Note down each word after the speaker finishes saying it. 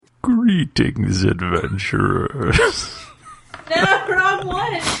Greetings, adventurers. No, wrong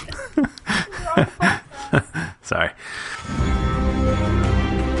one. Wrong one. Sorry.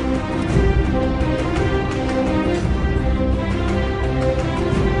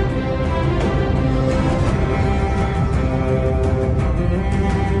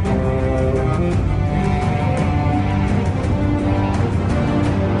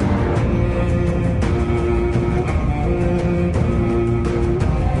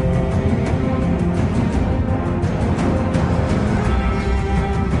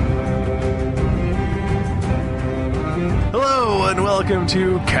 Welcome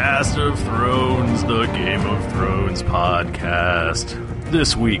to Cast of Thrones, the Game of Thrones podcast.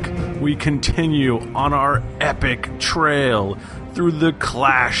 This week, we continue on our epic trail through the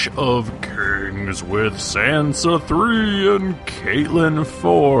clash of kings with Sansa 3 and Catelyn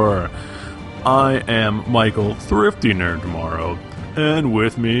 4. I am Michael Thrifty Nerd Tomorrow, and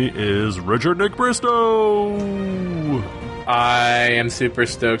with me is Richard Nick Bristow. I am super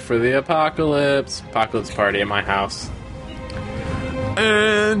stoked for the apocalypse party at my house.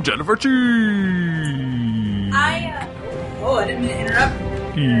 And Jennifer Chi. I didn't mean to interrupt.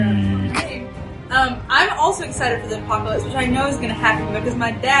 I'm also excited for the apocalypse, which I know is going to happen because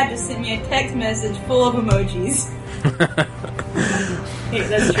my dad just sent me a text message full of emojis. Hey,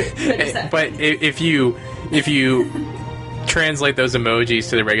 that's true. But if you translate those emojis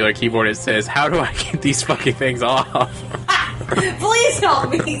to the regular keyboard, it says, "How do I get these fucking things off?" Please help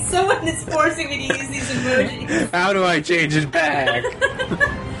me. Someone is forcing me to use these emojis. How do I change it back?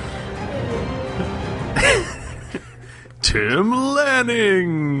 Tim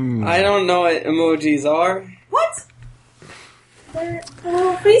Lanning. I don't know what emojis are. What? They're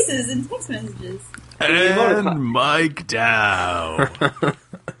little faces and text messages. And Mike Dow.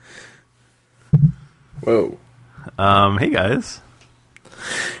 Whoa. Hey guys.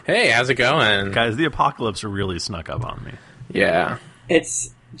 Hey, how's it going? Guys, the apocalypse really snuck up on me. Yeah.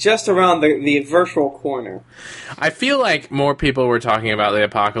 It's just around the virtual corner. I feel like more people were talking about the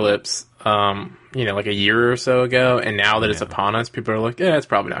apocalypse, like a year or so ago, and now that it's upon us, people are like, yeah, it's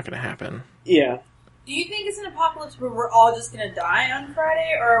probably not going to happen. Yeah. Do you think it's an apocalypse where we're all just going to die on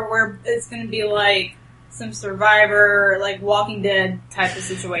Friday, or where it's going to be like some Survivor, like Walking Dead type of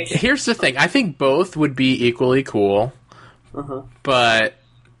situation? Here's the thing. I think both would be equally cool, but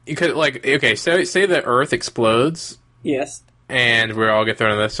you could, say the Earth explodes. Yes. And we all get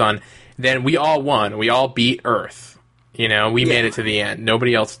thrown in the sun. Then we all won. We all beat Earth. We made it to the end.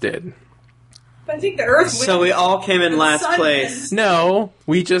 Nobody else did. But I think the Earth... So we all came in last place. No,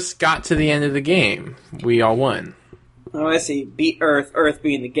 we just got to the end of the game. We all won. Oh, I see. Beat Earth, Earth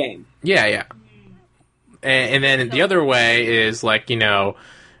being the game. Yeah. And then the other way is,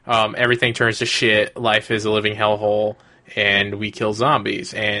 everything turns to shit, life is a living hellhole, and we kill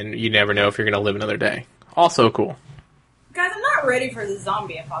zombies, and you never know if you're going to live another day. Also cool. Guys, I'm not ready for the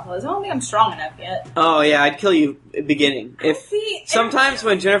zombie apocalypse. I don't think I'm strong enough yet. Oh, yeah, I'd kill you at the beginning. Sometimes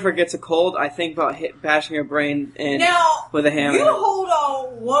when Jennifer gets a cold, I think about bashing her brain with a hammer. You hold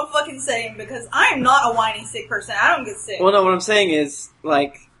on one fucking second, because I am not a whiny sick person. I don't get sick. Well, no, what I'm saying is,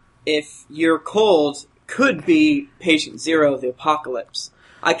 if your cold could be patient zero of the apocalypse,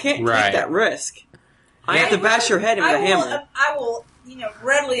 I can't take that risk. I have to bash your head in with a hammer. I will,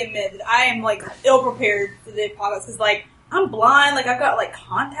 readily admit that I am, ill-prepared for the apocalypse, because, I'm blind, I've got,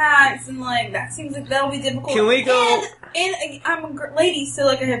 contacts, and, that seems like that'll be difficult. Can we go... And I'm a lady, so,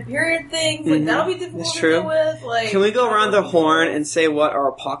 I have period things, that'll be difficult to deal with. Can we go around the horn and say what our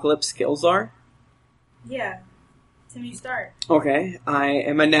apocalypse skills are? Yeah. Tim, you start. Okay, I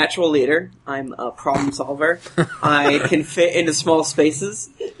am a natural leader. I'm a problem solver. I can fit into small spaces.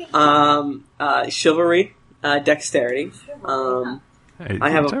 Chivalry, dexterity. I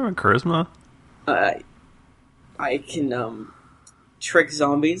have charisma. I can trick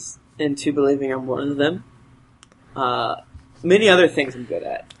zombies into believing I'm one of them. Many other things I'm good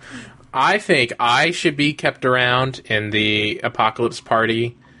at. I think I should be kept around in the apocalypse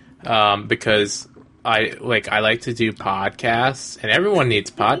party because I like to do podcasts, and everyone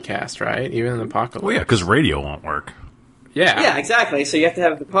needs podcasts, right? Even in the apocalypse. Well, yeah, because radio won't work. Yeah. Yeah, exactly. So you have to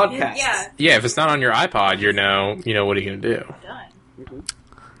have the podcast. Yeah, if it's not on your iPod, what are you going to do? Done.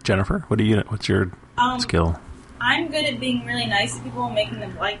 Jennifer, what's your skill? I'm good at being really nice to people and making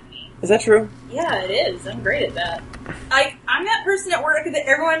them like me. Is that true? Yeah, it is. I'm great at that. I'm that person at work that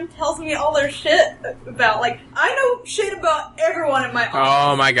everyone tells me all their shit about. I know shit about everyone in my office.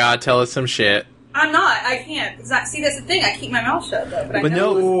 Oh my god, tell us some shit. I'm not. I can't. See, that's the thing. I keep my mouth shut, though. But I But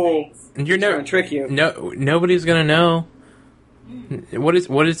know no- things. You're never Trying to trick you. No, nobody's gonna know. What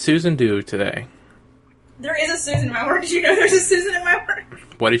did Susan do today? There is a Susan in my work. Did you know there's a Susan in my work?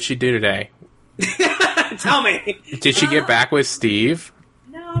 What did she do today? Tell me. Did she get back with Steve?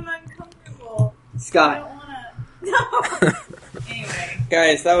 No, I'm uncomfortable. I Scott. don't want to. No. Anyway.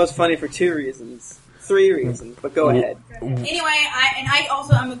 Guys, that was funny for 2 reasons. 3 reasons, but go ahead. Anyway,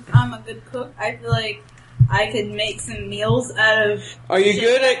 I'm a good cook. I feel like I could make some meals out of. Are you shit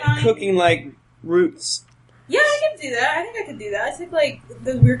good I at find. cooking, like, roots? Yeah, I can do that. I think I could do that. I took like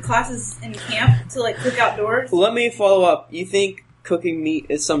those weird classes in camp to like cook outdoors. Let me follow up. You think cooking meat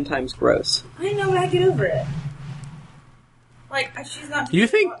is sometimes gross? I know, but I get over it. Like, she's not. You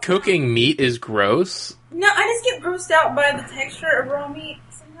think cooking meat is gross? No, I just get grossed out by the texture of raw meat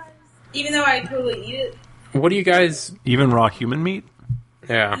sometimes. Even though I totally eat it. What do you guys... Even raw human meat?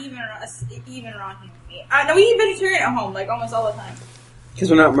 Yeah. Even raw human meat. No, we eat vegetarian at home, like, almost all the time.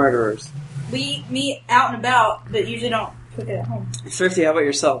 Because we're not murderers. We eat meat out and about, but usually don't cook it at home. Thrifty, how about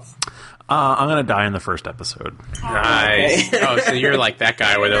yourself? I'm gonna die in the first episode. Nice. Okay. Oh, so you're like that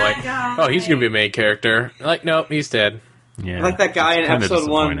guy where they're like, That oh, he's guy. gonna be a main character. Like, nope, he's dead. Yeah, Like that guy in it's kinda episode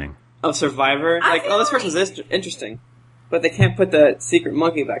 1 disappointing. of Survivor. I Like, feel oh, this like- person's interesting. But they can't put the secret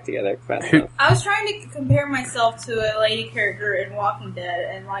monkey back together fast enough. I was trying to compare myself to a lady character in Walking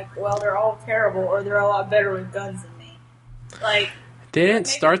Dead, and like, well, they're all terrible, or they're a lot better with guns than me. Like, They didn't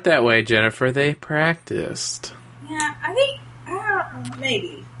start that way, Jennifer. They practiced. yeah, I think, I don't know,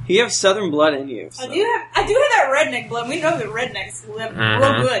 maybe. You have southern blood in you. So. I do have that redneck blood. We know that rednecks live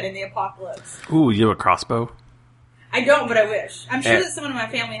real good in the apocalypse. Ooh, you have a crossbow? I don't, but I wish. I'm sure Eh. that someone in my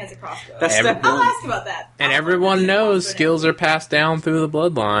family has a crossbow. That's step I'll one. ask about that. And I'll everyone look at the knows crossbow skills are passed down through the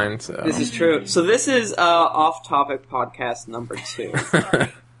bloodline. So This is true. So this is off-topic podcast number 2. now.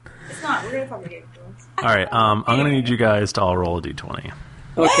 Sorry. It's not. We're going to talk about Game of Thrones. All right, I'm gonna need you guys to all roll a d20.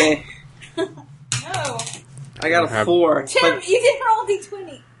 Okay, No. I got a 4. Tim, But you didn't roll a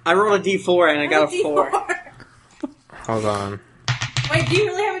d20. I rolled a D4 and I got a 4. hold on. Wait, do you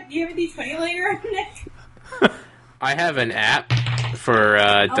really have a d20 later, Nick? I have an app for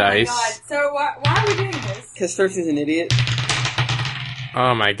Oh dice. my god. So why are we doing this? Because Thrifty's an idiot.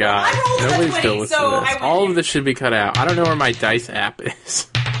 Oh my god. I rolled a Nobody's 20, still listening so to this. I went All in. of this should be cut out. I don't know where my dice app is.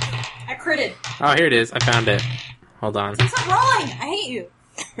 I critted. Oh, here it is. I found it. Hold on. Stop rolling. I hate you.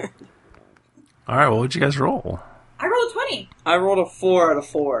 All right, well, what'd you guys roll? I rolled a 20. I rolled a 4 out of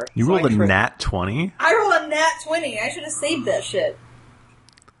 4. You So rolled I a crit- nat 20? I rolled a nat 20. I should have saved that shit.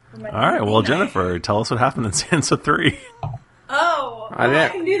 All right, well, Jennifer, tell us what happened in Sansa 3. Oh, I well, I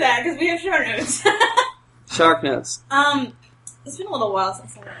didn't- can do that because we have show notes. Shark Notes. It's been a little while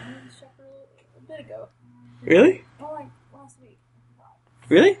since I read this chapter a bit ago. Really? Oh, like last week.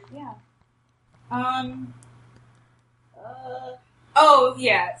 Really? Yeah. Oh,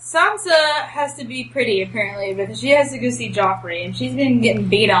 yeah. Sansa has to be pretty, apparently, because she has to go see Joffrey, and she's been getting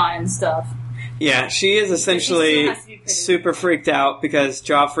beat on and stuff. Yeah, she is She essentially still has to be pretty. super freaked out because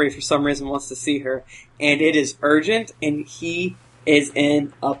Joffrey, for some reason, wants to see her, and it is urgent, and he is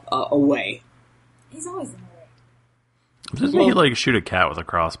in a way. He's always in the way. Doesn't he, like, shoot a cat with a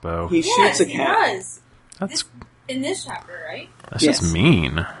crossbow? He Yes, shoots a he cat. does. That's In this chapter, right? just Yes.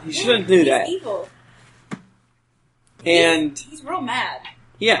 mean. He shouldn't do that. He's evil. And He's real mad.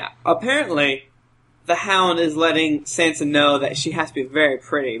 yeah, apparently, the Hound is letting Sansa know that she has to be very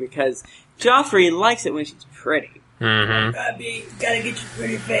pretty because Joffrey likes it when she's pretty. Mm-hmm. Gotta get your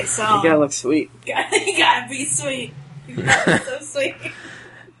pretty face You on. gotta look sweet. Gotta be sweet. You gotta be so sweet.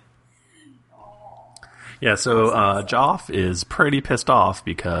 Yeah, so Joff is pretty pissed off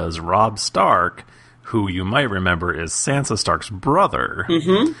because Robb Stark, who you might remember is Sansa Stark's brother,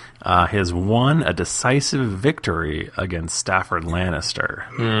 has won a decisive victory against Stafford Lannister.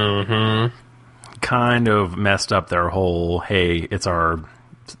 Mm-hmm. Kind of messed up their whole, hey, it's our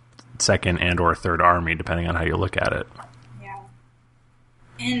second and or third army, depending on how you look at it. Yeah.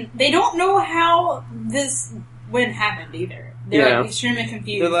 And they don't know how this wouldn't happen either. They're Yeah. like extremely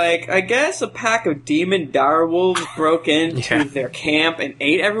confused. They're like, I guess a pack of demon direwolves broke into Yeah. their camp and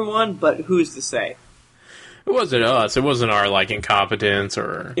ate everyone, but who's to say? It wasn't us. It wasn't our, like, incompetence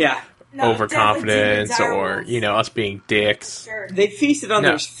or Yeah. No, overconfidence definitely or, direwolves. us being dicks. Sure. They feasted on No.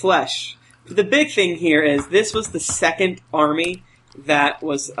 their flesh. But the big thing here is this was the second army that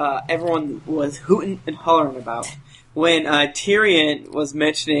was everyone was hooting and hollering about. When Tyrion was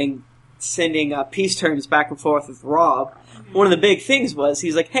mentioning sending peace terms back and forth with Robb, one of the big things was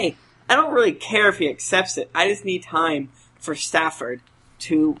he's like, hey, I don't really care if he accepts it. I just need time for Stafford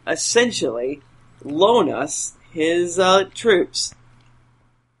to essentially loan us his troops.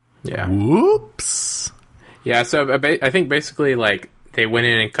 Yeah. Whoops! Yeah, so I think basically, like, they went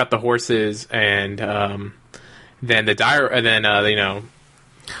in and cut the horses and then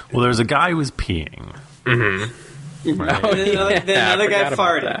Well, there's a guy who was peeing. Mm-hmm. Right. Oh, Then another guy I forgot about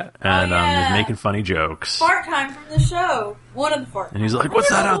farted. that. And yeah. he's making funny jokes. Fart time from the show. One of the fart. And he's like, "What's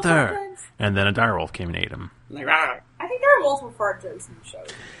that out there?" Times. And then a direwolf came and ate him. Like, "Rah." I think there are multiple fart jokes in the show.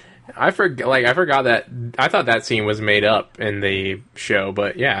 I forgot that. I thought that scene was made up in the show,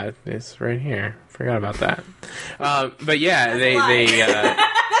 but yeah, it's right here. Forgot about that. But yeah, they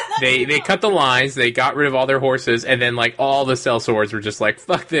cut the lines. They got rid of all their horses, and then like all the sellswords were just like,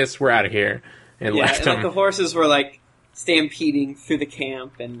 "Fuck this, we're out of here," and Yeah, left and, them. like the horses were like stampeding through the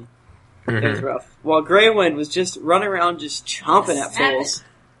camp, and it Mm-hmm. was rough. While Greywind was just running around, just chomping at Snapping. fools,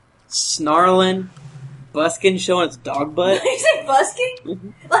 snarling, busking, showing its dog butt. You said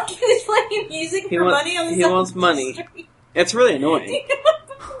busking? Like he was playing music He for wants- money on the he side wants of the money. street. It's really annoying.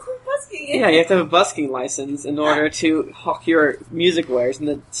 Busking. Yeah, you have to have a busking license in order to hawk your music wares in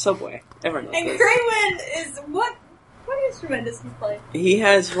the subway. Everyone knows And this. Greywind is what instrument does he play? He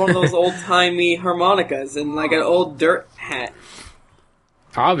has one of those old-timey harmonicas and like an old dirt hat.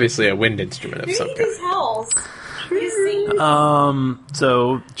 Obviously, a wind instrument of Maybe some he kind. just howls. He sings.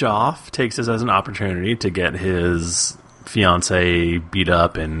 So Joff takes this as an opportunity to get his fiance beat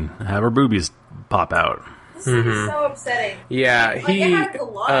up and have her boobies pop out. This is so upsetting. Yeah, Like, it happens a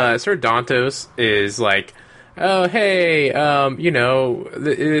lot. Sir Dantos is like, "Oh, hey,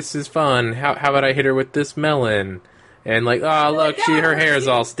 this is fun. How about I hit her with this melon?" And like, "Oh, look, her hair is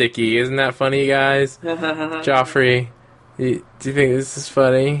all sticky. Isn't that funny, guys?" Joffrey, do you think this is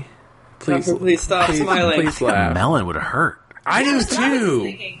funny? Joffrey, please stop smiling. Please laugh. Melon would hurt. I do That's what I was too.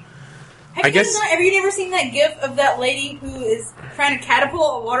 thinking. I guess- Have you never seen that gif of that lady who is trying to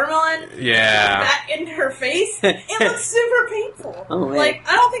catapult a watermelon Yeah. that into her face? It looks super painful. Oh, man. Like,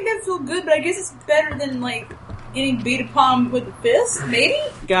 I don't think that feels good, but I guess it's better than, like, getting beat upon with a fist, maybe?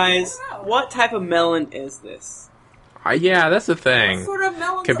 Guys, I don't know. what type of melon is this? Yeah, that's the What thing. sort of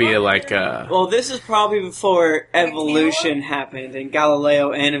melons Could be are like there? Well, this is probably before Like evolution happened and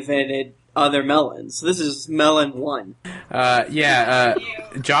Galileo invented other melons. So this is melon 1.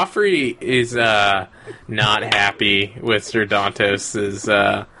 Joffrey is not happy with Sir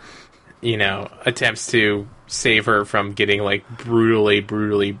Dantos' attempts to save her from getting like brutally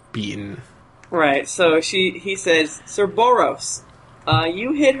beaten. Right, so he says, Sir Boros,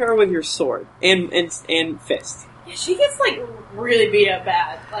 you hit her with your sword and fist. Yeah, she gets, like, really beat up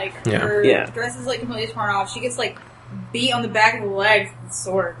bad. Like, Yeah. her Yeah. dress is, like, completely torn off. She gets, like, beat on the back of the leg with the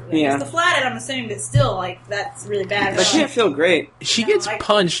sword. Like, Yeah. It's the flatted, I'm assuming, but still, like, that's really bad. That can't feel great. She No, gets I-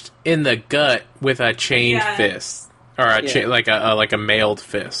 punched in the gut with a chained Yeah. fist, or Yeah. like a mailed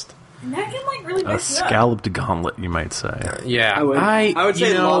fist. And that can, like, really A mess you up. scalloped gauntlet, you might say. Yeah, I would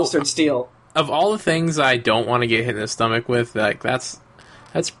say lobster steel. Of all the things I don't want to get hit in the stomach with, like that's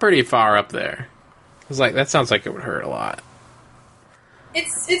pretty far up there. It's like that sounds like it would hurt a lot.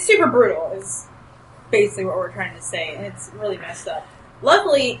 It's super brutal, is basically what we're trying to say, and it's really messed up.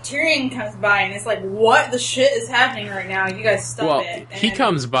 Luckily, Tyrion comes by and it's like, what the shit is happening right now? You guys stop Well, it. And he then-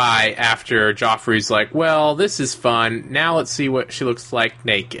 comes by after Joffrey's like, "Well, this is fun. Now let's see what she looks like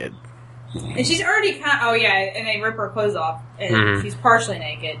naked." And she's already and they rip her clothes off, and Mhm. she's partially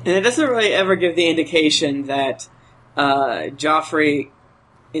naked. And it doesn't really ever give the indication that Joffrey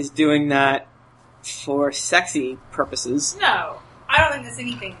is doing that for sexy purposes. No, I don't think there's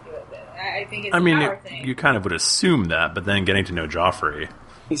anything to do with it. I think it's I mean, a power thing. you kind of would assume that, but then getting to know Joffrey,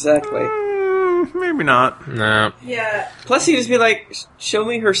 Exactly. maybe not. No, Yeah. Plus, he'd just be like, show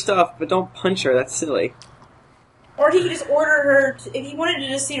me her stuff, but don't punch her. That's silly. Or he could just order her, if he wanted to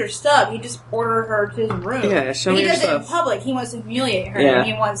just see her stuff, he'd just order her to his room. Yeah, show But me he your does it in stuff. public. He wants to humiliate her, Yeah. and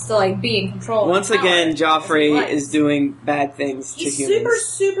he wants to, like, be in control. Once and power. again, That's what he Joffrey likes. is doing bad things He's to super, humans.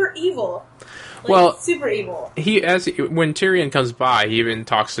 super evil. Like, Well- super evil. when Tyrion comes by, he even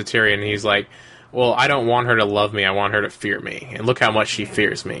talks to Tyrion, and he's like, "Well, I don't want her to love me. I want her to fear me. And look how much she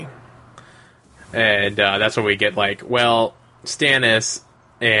fears me." And that's when we get like, well, Stannis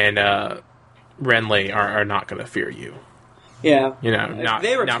and Renly are not going to fear you. Yeah. You know, If not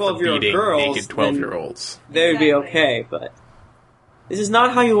they were not for 12-year-old beating girls, naked 12-year-olds. They would be Exactly. okay, but this is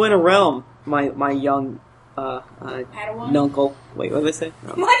not how you win a realm, my young Padawan? nuncle. Wait, what did they say?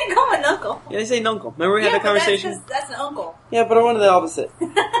 No. Why do you call him an uncle? Yeah, they say nuncle. Remember we Yeah, had that but conversation? That's an uncle. Yeah, but I wanted the opposite.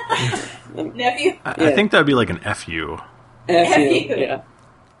 Nephew? I Yeah. think that'd be like an FU. F you. you. Yeah.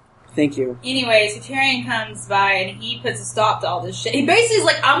 Thank you. Anyway, so Tyrion comes by and he puts a stop to all this shit. He basically is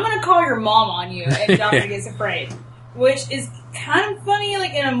like, I'm gonna call your mom on you, and Joffrey gets afraid. Which is kind of funny,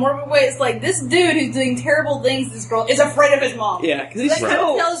 like, in a morbid way. It's like, this dude who's doing terrible things to this girl is afraid of his mom. Yeah, because So he's that kind of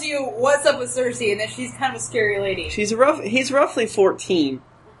still... tells you what's up with Cersei, and that she's kind of a scary lady. He's roughly 14,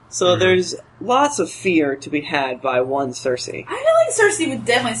 so there's lots of fear to be had by one Cersei. I feel like Cersei would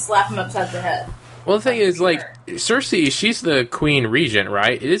definitely slap him upside the head. Well, the thing is, Sure. like, Cersei, she's the queen regent,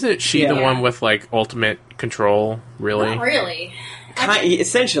 right? Isn't she the Yeah. one with, like, ultimate control, really? Not really.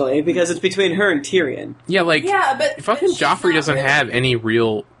 Essentially, because it's between her and Tyrion. Yeah, like, Yeah, but fucking she's Joffrey not doesn't really- have any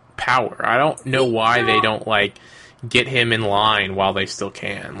real power. I don't know why they don't, like, get him in line while they still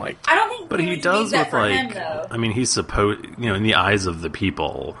can. Like, I don't think. But he Tyrion does needs that with, for like, him, though. I mean, he's supposed, in the eyes of the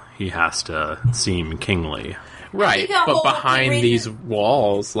people, he has to seem kingly. right, that but whole behind reason- these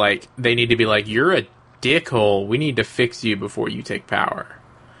walls, like, they need to be like, you're a dickhole. We need to fix you before you take power.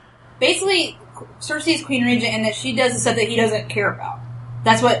 Basically, Cersei's Queen Regent, and that she does the stuff that he doesn't care about.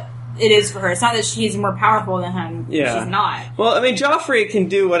 That's what it is for her. It's not that she's more powerful than him. Yeah. She's not. Well, I mean, Joffrey can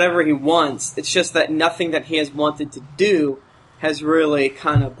do whatever he wants. It's just that nothing that he has wanted to do has really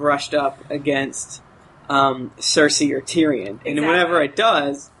kind of brushed up against Cersei or Tyrion. And Exactly. whenever it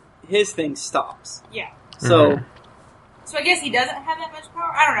does, his thing stops. Yeah. So, So I guess he doesn't have that much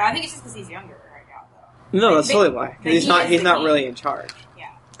power. I don't know. I think it's just because he's younger right now, though. no, that's But- totally why. but He's he not. is He's the not king. really in charge, Yeah.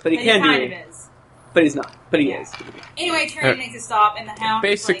 but he But can kind do. of is. But he's not. But he Yeah. is. Anyway, Tyrion makes a stop, and the Hound.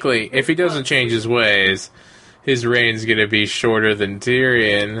 Basically, if he doesn't change his ways, his reign's gonna be shorter than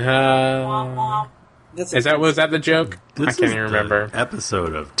Tyrion. That's Was that the joke? I This can't is even remember. the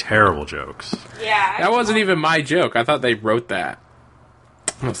episode of terrible jokes. Yeah. That wasn't even my joke. I thought they wrote that.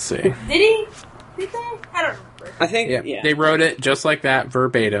 Let's see. Did he? Did they? I don't remember. I think. Yeah, Yeah. they wrote it just like that,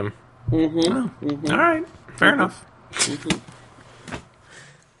 verbatim. All right, fair enough.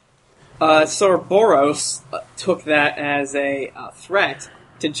 So Boros took that as a threat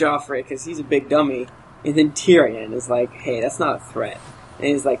to Joffrey because he's a big dummy, and then Tyrion is like, "Hey, that's not a threat." And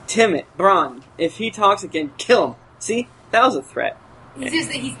he's like, "Timid, Bronn, if he talks again, kill him." See, that was a threat. He's just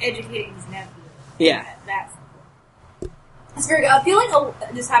that he's educating his nephew. Yeah. That's very good. I feel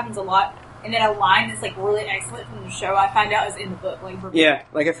like this happens a lot, and then a line that's like really excellent from the show I find out is in the book. Like, Yeah,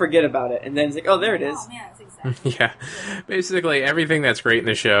 like I forget about it, and then it's like, "Oh, there it is." Oh man, that's exactly. Yeah. Basically, everything that's great in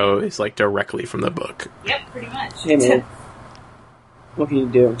the show is like directly from the book. Yep, pretty much. Hey man, what can you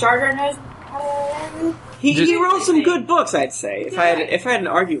do? Jar Jar knows how to. He wrote some good books, I'd say. If I hadn't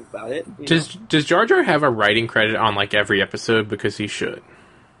argued about it, you know. Does Jar Jar have a writing credit on like every episode? Because he should.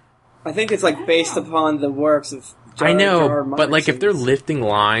 I think it's like based upon the works of. Jar I know, Jar but like if they're Martin's. lifting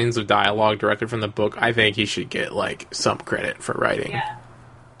lines of dialogue directly from the book, I think he should get like some credit for writing. Yeah.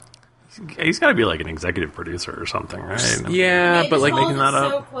 He's got to be like an executive producer or something, right? Yeah, but like making that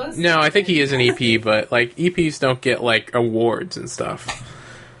so up. close no, to I think it. he is an EP, but like EPs don't get like awards and stuff.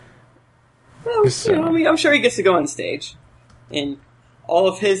 Well, So- you know, I mean, I'm sure he gets to go on stage, and all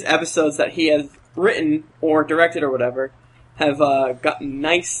of his episodes that he has written or directed or whatever have gotten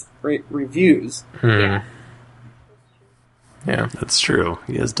nice reviews. Yeah. Yeah. That's true.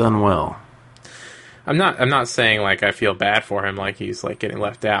 He has done well. I'm not saying like I feel bad for him like he's like getting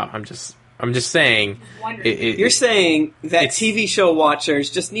left out. I'm just saying Wondering. You're saying that It's- TV show watchers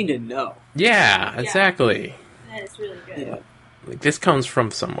just need to know. yeah, exactly. That is really good. Yeah. Like, this comes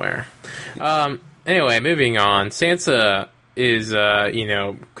from somewhere. Anyway, moving on. Sansa is,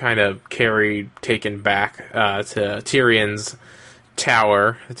 kind of taken back to Tyrion's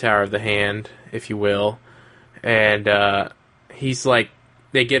tower, the Tower of the Hand, if you will. And he's like,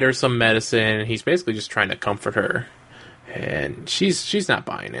 they get her some medicine. He's basically just trying to comfort her. And she's not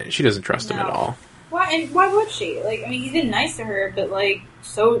buying it. She doesn't trust him at No. all. Why? And why would she? Like, I mean, he's been nice to her, but like,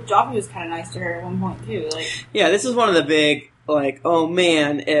 so Joffrey was kind of nice to her at one point too. Like, Yeah, this is one of the big, like, oh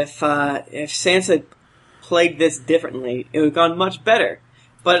man, if Sansa played this differently, it would have gone much better.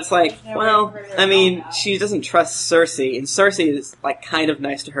 But it's like, Yeah, well, we're I mean, wrong now. she doesn't trust Cersei, and Cersei is, like, kind of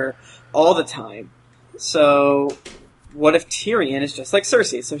nice to her all the time. So, what if Tyrion is just like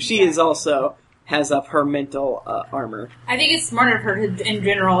Cersei? So she is also has up her mental armor. I think it's smart of her to, in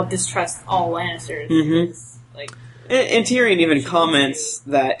general, distrust all Lannisters. Mhm. Because, like, And Tyrion even comments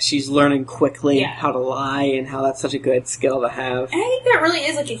that she's learning quickly Yeah. how to lie and how that's such a good skill to have. and I think that really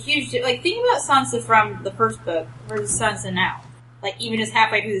is like a huge. Like, think about Sansa from the first book versus Sansa now. Like, even just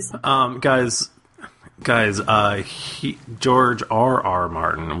halfway through this. Guys, George R.R.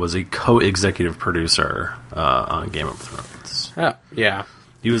 Martin was a co-executive producer on Game of Thrones. Oh, yeah.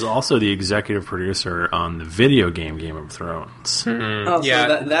 He was also the executive producer on the video game Game of Thrones. Oh, Yeah,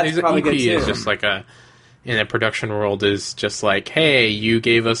 so that's his probably EP good too. is just like in the production world is just like, hey, you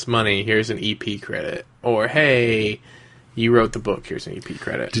gave us money, here's an EP credit. Or, hey, you wrote the book, here's an EP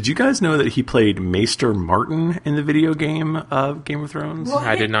credit. Did you guys know that he played Maester Martin in the video game Game of Thrones? What?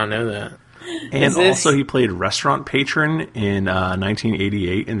 I did not know that. And Is this- also he played restaurant patron in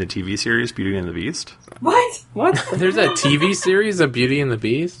 1988 in the TV series Beauty and the Beast. What? What? There's a TV series of Beauty and the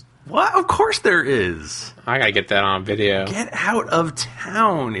Beast? What? Of course there is. I gotta get that on video. Get Out of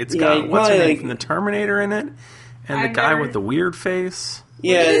Town. It's Yeah, got what's her probably, name from the Terminator in it, and the I've guy never- with the weird face.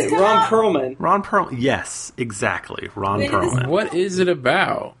 Yeah, When did this come Ron out? Perlman. Ron Perlman. Yes, exactly. Ron When did this- Perlman. What is it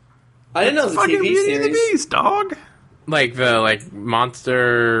about? I didn't know it was a Fucking TV Beauty and the series. Beast, dog. Like the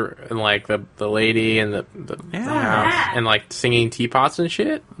monster and like the lady and the Yeah. house and like singing teapots and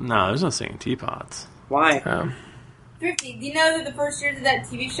shit. No, there's no singing teapots. Why? Thrifty, do you know that the first year that that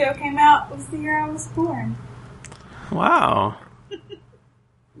TV show came out was the year I was born? Wow.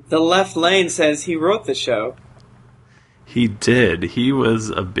 The Left Lane says he wrote the show. He did. He was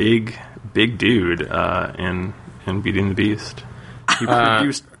a big dude in Beauty and the Beast. He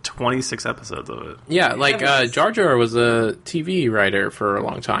produced 26 episodes of it. Yeah, like Jar Jar was a TV writer for a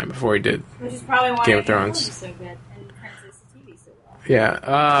long time before he did. Which is probably why Game of Game of Thrones. is so good and Princess TV so well. Yeah.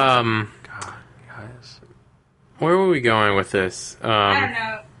 God, guys. Where were we going with this? I don't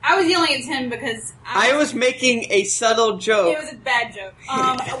know. I was yelling at Tim because I was making a subtle joke. It was a bad joke.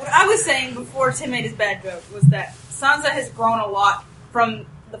 What I was saying before Tim made his bad joke was that Sansa has grown a lot from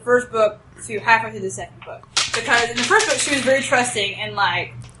the first book to halfway through the second book. Because in the first book she was very trusting and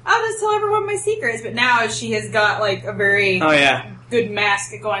like, I'll just tell everyone my secrets. But now she has got like a very Oh yeah, good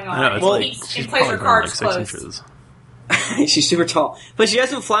mask going on. I know, it's and like, keeps she's and plays her probably grown cards like 6 close. inches. she's super tall, but she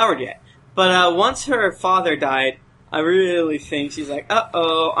hasn't flowered yet. But once her father died, I really think she's like,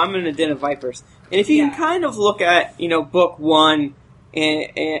 uh-oh, I'm in a den of vipers. And if you Yeah. can kind of look at, book one,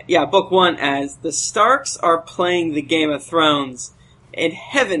 book one as the Starks are playing the Game of Thrones, and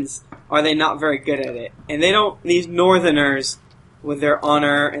heavens, are they not very good at it. And these Northerners, with their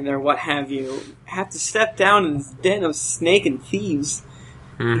honor and their what have you, have to step down in this den of snake and thieves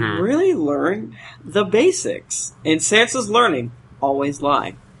and really learn the basics. And Sansa's learning, always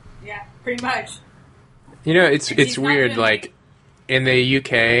lie. Yeah, pretty much. You know, it's She's not weird. gonna Like in the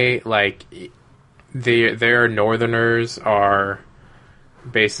UK, like their Northerners are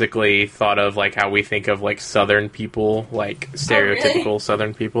basically thought of like how we think of like Southern people, like stereotypical really?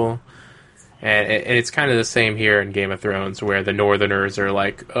 Southern people. And it's kind of the same here in Game of Thrones, where the Northerners are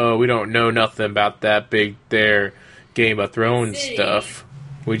like, "Oh, we don't know nothing about that their Game of Thrones City. stuff.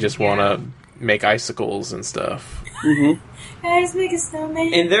 We just want to make icicles and stuff." I just make a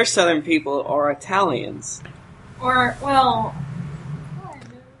snowman. And their Southern people are Italians. Or, well...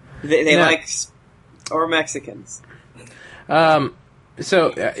 They Yeah. or Mexicans.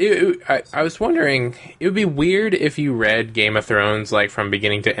 So I was wondering, it would be weird if you read Game of Thrones like from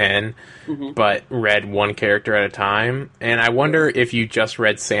beginning to end, but read one character at a time. And I wonder if you just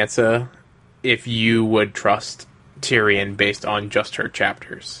read Sansa, if you would trust Tyrion based on just her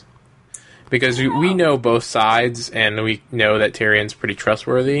chapters. Because we know both sides, and we know that Tyrion's pretty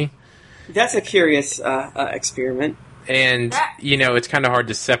trustworthy. That's a curious experiment. And, it's kind of hard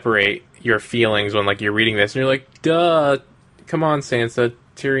to separate your feelings when, like, you're reading this, and you're like, duh, come on, Sansa,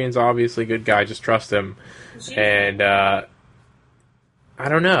 Tyrion's obviously a good guy, just trust him. And, I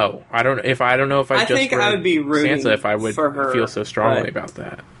don't know. I don't know if I I just think read I would be rooting Sansa if I would for her, feel so strongly but- about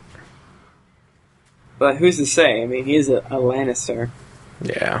that. But who's to say? I mean, he is a Lannister.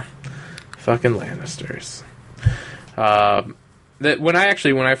 Yeah. Fucking Lannisters. When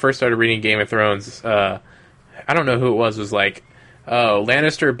I first started reading Game of Thrones, I don't know who it was like, oh,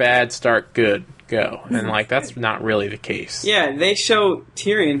 Lannister bad, Stark good, go. And, like, that's not really the case. Yeah, they show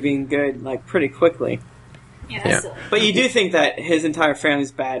Tyrion being good, like, pretty quickly. Yeah, Yeah. that's silly. But you do think that his entire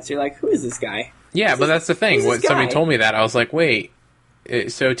family's bad, so you're like, who is this guy? Yeah, but that's the thing. who's When this somebody guy? told me that, I was like, wait,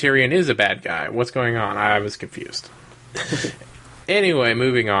 so Tyrion is a bad guy. What's going on? I was confused. Anyway,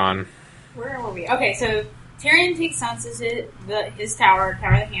 moving on. Where were we? Okay, so Tyrion takes Sansa to his tower,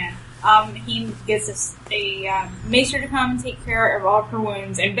 Tower of the Hand. He gets a maester to come and take care of all of her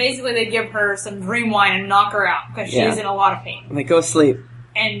wounds, and basically they give her some dream wine and knock her out because Yeah. she's in a lot of pain. I'm like, go sleep.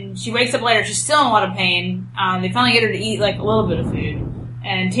 And she wakes up later, she's still in a lot of pain. They finally get her to eat like a little bit of food.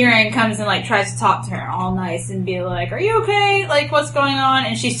 And Tyrion comes and like tries to talk to her all nice and be like, "Are you okay? Like, what's going on?"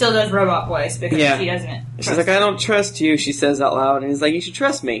 And she still does robot voice because Yeah. she doesn't. She's like, I don't trust you, she says out loud. And he's like, you should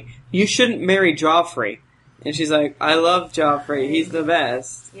trust me. You shouldn't marry Joffrey. And she's like, I love Joffrey. He's the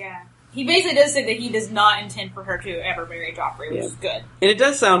best. Yeah. He basically does say that he does not intend for her to ever marry Joffrey, which is good. And it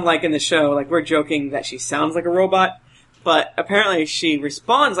does sound like in the show, like we're joking that she sounds like a robot, but apparently she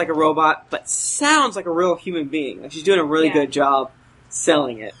responds like a robot, but sounds like a real human being. Like she's doing a really Yeah. good job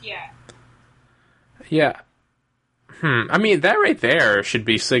selling it. Yeah. Yeah. I mean, that right there should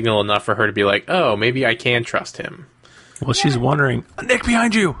be signal enough for her to be like, oh, maybe I can trust him. Well, she's wondering, Nick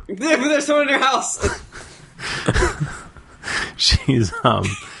behind you. There's someone in your house.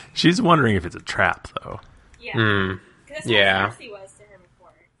 She's wondering if it's a trap, though. Yeah. That's Yeah. how Cersei was to her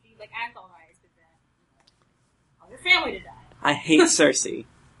before. She family to die. I hate Cersei.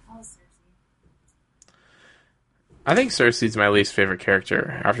 Oh, Cersei. I think Cersei's my least favorite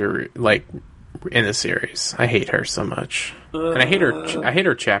character after in the series. I hate her so much, and I hate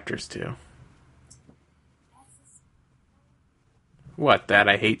her chapters too. What? That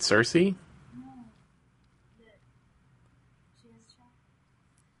I hate Cersei?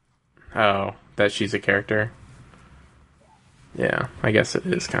 Oh, that she's a character. Yeah, I guess it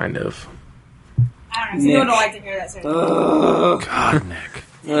is kind of. I don't know. People don't like to hear that. God, Nick.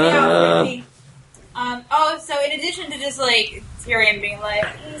 So in addition to just like Tyrion being like,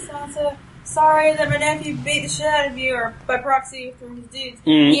 "Hey, Sansa, sorry that my nephew beat the shit out of you," or by proxy through his dudes,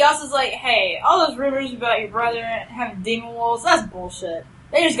 he also's like, "Hey, all those rumors about your brother having demon wolves—that's bullshit.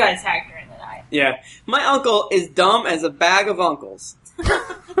 They just got attacked during the night." Yeah, my uncle is dumb as a bag of uncles.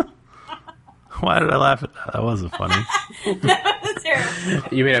 Why did I laugh at that? That wasn't funny. That's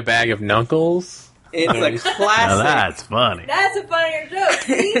terrible. You mean a bag of knuckles? It's a Now classic. that's funny. That's a funnier joke.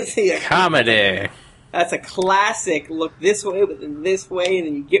 See? See, Comedy. that's a classic. Look this way, but then this way, and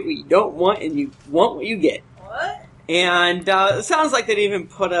then you get what you don't want, and you want what you get. What? And it sounds like they'd even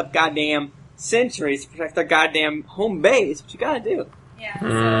put up goddamn sentries to protect their goddamn home base. What you gotta do? Yeah.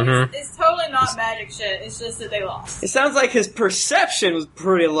 So it's totally not magic shit. It's just that they lost. It sounds like his perception was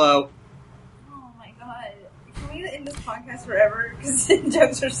pretty low. Oh my god. Can we end this podcast forever? Because the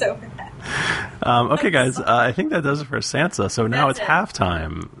jokes are so bad. Okay, guys, I think that does it for Sansa. So now That's it's it.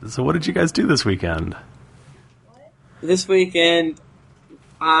 halftime. So what did you guys do this weekend? This weekend,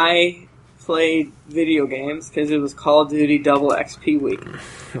 I played video games because it was Call of Duty Double XP week.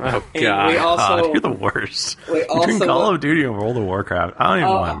 Oh And God. we also, God, you're the worst. we Between also Call of Duty and World of Warcraft, I don't even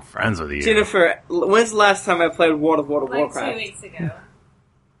Oh, know why I'm friends with you. Jennifer, when's the last time I played World of Like Warcraft? 2 weeks ago.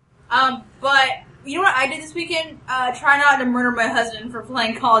 But you know what I did this weekend? Try not to murder my husband for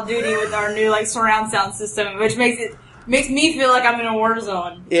playing Call of Duty with our new surround sound system, which makes me feel like I'm in a war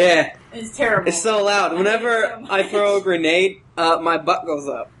zone. Yeah, It's terrible. it's so loud. Whenever so much. I throw a grenade, my butt goes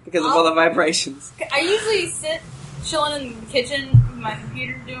up because of all the vibrations. I usually sit chilling in the kitchen with my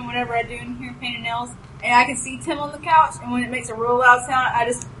computer doing whatever I do in here, painting nails, and I can see Tim on the couch, and when it makes a real loud sound, I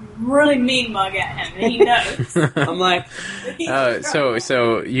just really mean mug at him, and he knows. I'm like,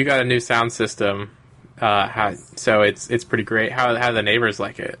 So you got a new sound system. So it's pretty great. How the neighbors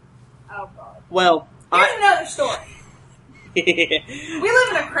like it? Oh god. well, Here's another story. I We live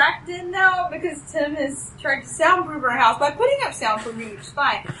in a cracked den now because Tim has tried to soundproof our house by putting up soundproofing, which is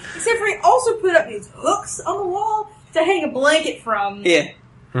fine. Except for he also put up these hooks on the wall to hang a blanket from yeah.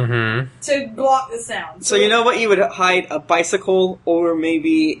 Mm-hmm. to block the sound. So you know what? You would hide a bicycle or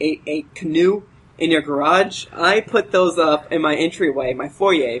maybe a canoe in your garage. I put those up in my entryway, my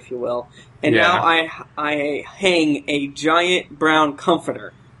foyer, if you will, and Yeah. now I hang a giant brown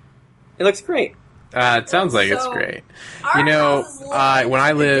comforter. It looks great. It sounds like it's So, great. our You know, house is like when I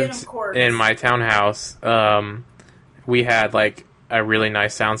a den lived of cords. in my townhouse, we had a really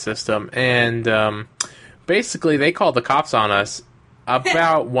nice sound system, and basically they called the cops on us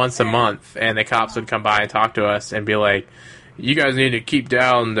about once a month, and the cops would come by and talk to us and be like, "You guys need to keep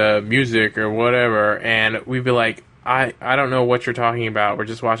down the music or whatever," and we'd be like, I don't know what you're talking about. We're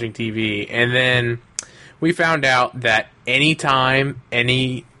just watching TV. And then we found out that anytime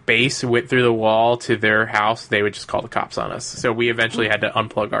any bass went through the wall to their house, they would just call the cops on us. So we eventually had to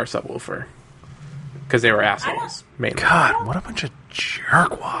unplug our subwoofer because they were assholes. Mainly. God, what a bunch of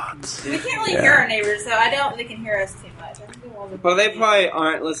jerkwads. We can't really Yeah. hear our neighbors, so I doubt they can hear us too much. I think the walls are But they pretty- probably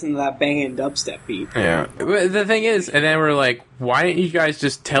aren't listening to that banging dubstep beat. Yeah. But the thing is, and then we're like, why didn't you guys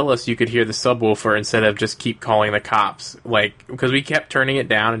just tell us you could hear the subwoofer instead of just keep calling the cops? Because we kept turning it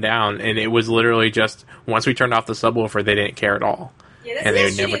down and down, and it was literally just, once we turned off the subwoofer, they didn't care at all. Yeah, that's and they the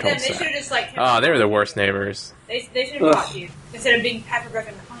would shitty never of told them. us They that. should have just like. Oh, they were the worst neighbors. They should have Ugh. caught you instead of being passive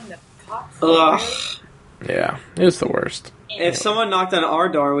aggressive and calling the cops. Ugh. Yeah, it was the worst. If someone knocked on our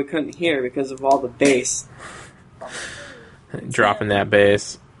door, we couldn't hear because of all the bass. Dropping that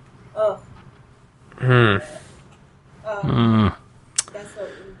bass. Ugh. Hmm. That's what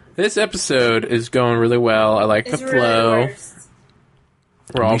This episode is going really well. I like the it's really flow. the worst.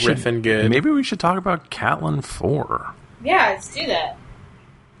 We're all We should- riffing good. Maybe we should talk about Catelyn 4. Yeah, let's do that.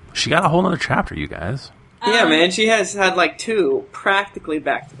 She got a whole other chapter, you guys. Yeah, man, she has had like two practically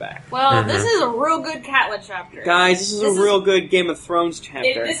back to back. Well, this is a real good Catelyn chapter. Guys, this is a real good Game of Thrones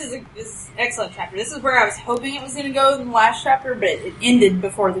chapter. This is an excellent chapter. This is where I was hoping it was going to go in the last chapter, but it ended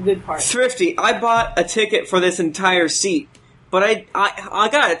before the good part. Thrifty, I bought a ticket for this entire seat, but I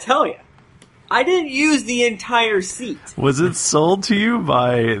gotta tell you, I didn't use the entire seat. Was it sold to you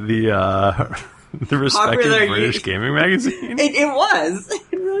by the respected Popular British use- gaming magazine? It was.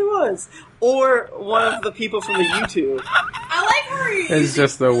 It really was. Or one of the people from the YouTube. I like how you're It's using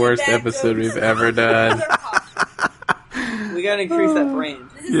just the really worst bad episode jokes. we've ever done. We gotta increase that brand.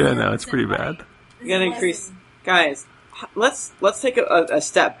 This is Yeah, no, it's 100% pretty funny. bad. We gotta increase... Guys, let's take a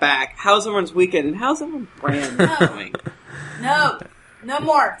step back. How's everyone's weekend and how's everyone's brand going? No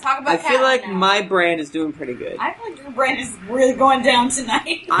more. Talk about I feel Catelyn like now. my brand is doing pretty good. I feel like your brand is really going down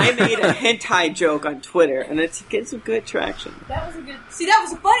tonight. I made a hentai joke on Twitter, and it's getting some good traction. That was a good... See, that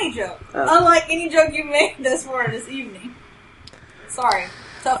was a funny joke. Oh. Unlike any joke you made thus far this evening. Sorry.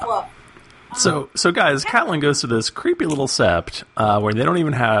 Tough luck. So guys, Catelyn goes to this creepy little sept where they don't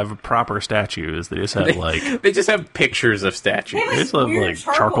even have proper statues. They just have like They just have pictures of statues. they just have Weird like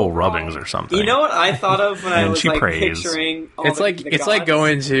charcoal rubbings drawing. or something. You know what I thought of when I And was she like prays. picturing all It's the like gods?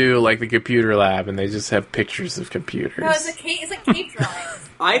 going to like the computer lab and they just have pictures of computers. No, it's like cave drawings.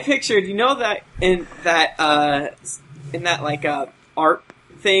 I pictured, you know, that in that like art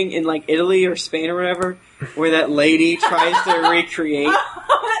thing in like Italy or Spain or whatever, where that lady tries to recreate.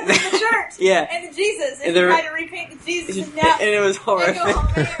 The church. Yeah. And the Jesus. And And you they're- tried to repaint the Jesus and now... And it was they go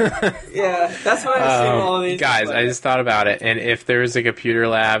horrific. home. Yeah, that's why I assume all of these. Guys, like, I just thought about it, and if there was a computer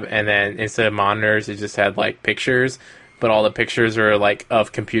lab, and then instead of monitors, it just had like pictures, but all the pictures are like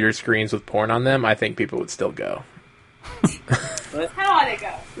of computer screens with porn on them, I think people would still go. How ought it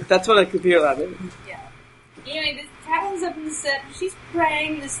go? that's what a computer lab is. Yeah. Anyway, this Catelyn's up in the set. She's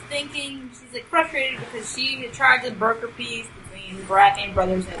praying, just thinking. She's like frustrated because she tried to broker peace between the Baratheon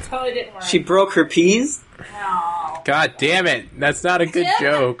brothers and it totally didn't work. She broke her peas. No. God damn it, that's not a good Yeah.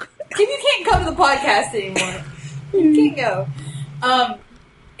 joke. If you can't come to the podcast anymore, you can't go.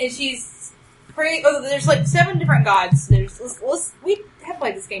 And she's praying. Oh, there's like 7 different gods. We have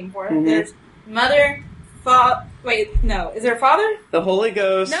played this game before. Mhm. There's Mother, Wait, no. Is there a father? The Holy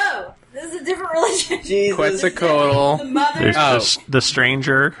Ghost. No. This is a different religion. Jesus. Quetzalcoatl. The mother. There's Oh. the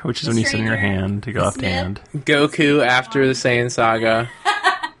stranger, which is The when you sit in your stranger, hand to go the off to smith. hand. Goku after the Saiyan saga.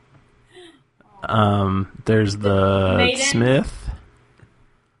 There's the Maiden. smith,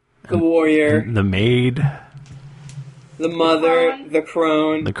 The warrior. the maid, The mother. crone. The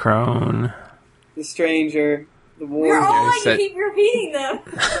crone. the crone. The stranger. The We're warrior. all like, you said- keep repeating them.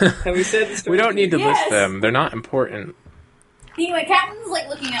 Have we said the stranger? We don't need to Yes. list them. They're not important. Anyway, Catelyn's like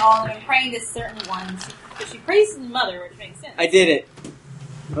looking at all of them and praying to certain ones. But she prays to the mother, which makes sense. I did it.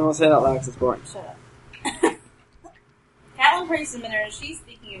 I almost said it out loud because it's boring. Shut up. Catelyn prays to the mother, and she's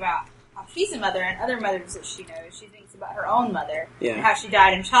thinking about how she's a mother and other mothers that she knows. She thinks about her own mother Yeah. and how she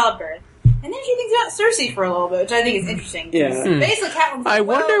died in childbirth. And then she thinks about Cersei for a little bit, which I think is interesting. Yeah. Basically, Catelyn's I like,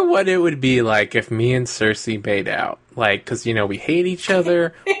 well, wonder what it would be like if me and Cersei made out. Like, because, you know, we hate each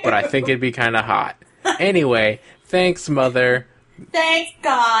other, but I think it'd be kind of hot. Anyway, thanks, Mother. Thanks,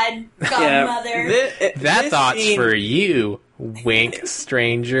 God. Godmother. That this thought's scene, for you, wink,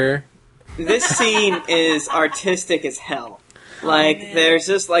 stranger. This scene is artistic as hell. Like, man. there's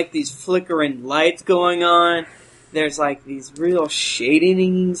just like these flickering lights going on. There's like these real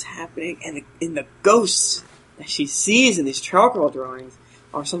shadings happening, and the ghosts that she sees in these charcoal drawings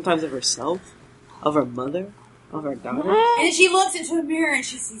are sometimes of herself, of her mother, of her daughter. And then she looks into a mirror and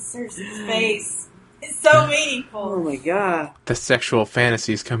she sees Cersei's face. It's so meaningful. Oh my god. The sexual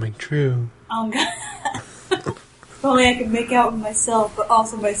fantasy's coming true. Oh God. If only I could make out with myself, but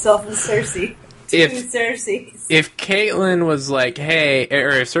also myself and Cersei. Two Cerseis. If Caitlyn was like, hey,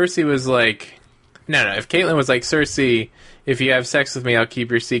 or if Cersei was like, no, if Caitlyn was like, Cersei, if you have sex with me, I'll keep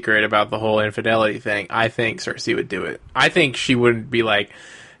your secret about the whole infidelity thing, I think Cersei would do it. I think she wouldn't be like,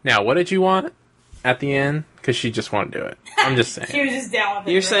 now, what did you want at the end? Because she just won't do it. I'm just saying. She was just down with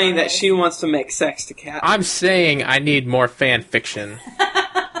it. You're saying that she wants to make sex to Cat. I'm saying I need more fan fiction.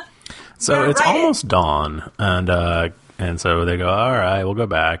 So Yeah, it's write it. almost dawn, and so they go, all right, we'll go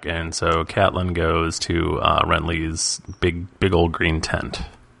back. And so Catelyn goes to Renly's big old green tent.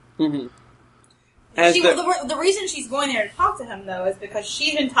 As She, the- the reason she's going there to talk to him, though, is because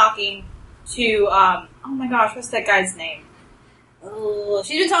she's been talking to, oh my gosh, what's that guy's name?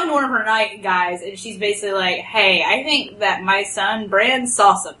 She's been talking to one of her night guys, and she's basically like, hey, I think that my son, Bran,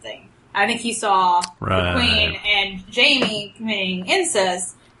 saw something. I think he saw Right. the Queen and Jaime committing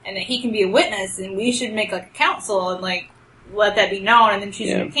incest, and that he can be a witness, and we should make, like, a council and, like, let that be known, and then choose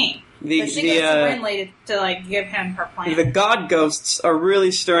Yeah. a king. The- So she the, goes to Renly to, like, give him her plan. the god ghosts are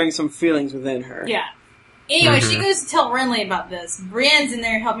really stirring some feelings within her. Yeah. Anyway, she goes to tell Renly about this. Brienne's in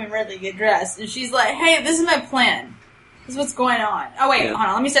there helping Renly get dressed, and she's like, hey, this is my plan. This is what's going on. Oh, wait, Yeah. hold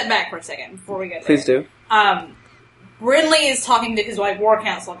on. Let me step back for a second before we go there. Please do. Renly is talking to his, like, war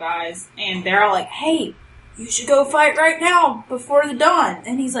council guys, and they're all like, hey, you should go fight right now before the dawn.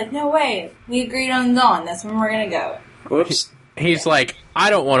 And he's like, no way. We agreed on the dawn. That's when we're going to go. Whoops. He's like, I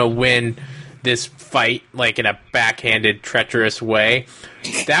don't want to win this fight like in a backhanded, treacherous way.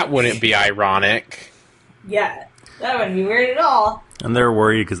 That wouldn't be ironic. Yeah, that wouldn't be weird at all. And they're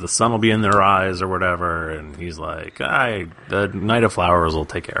worried because the sun will be in their eyes or whatever, and he's like, the Night of Flowers will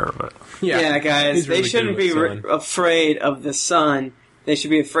take care of it. Yeah, guys, he's really they shouldn't good be with sun. afraid of the sun. They should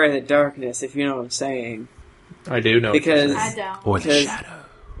be afraid of the darkness, if you know what I'm saying. I do know. Because I don't. Or the Because- shadow.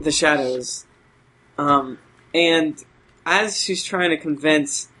 the shadows. And as she's trying to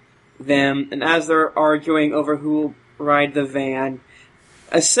convince them, and as they're arguing over who will ride the van,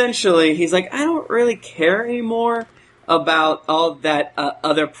 essentially he's like, I don't really care anymore about all that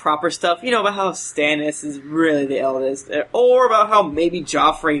other proper stuff. You know, about how Stannis is really the eldest, or about how maybe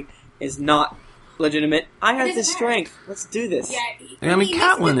Joffrey is not legitimate. I have the doesn't matter. strength. Let's do this. Yeah, I mean, he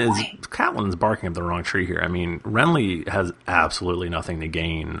makes a good point. Catelyn's barking up the wrong tree here. I mean, Renly has absolutely nothing to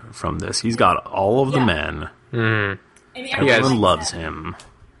gain from this. He's got all of the Yeah. men. And Yes. Everyone likes loves that. him.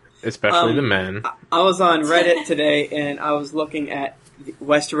 Especially the men. I was on Reddit today, and I was looking at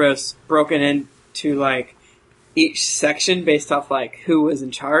Westeros broken into, like, each section based off, like, who was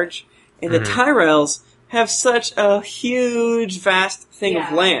in charge. And the Tyrells have such a huge, vast thing of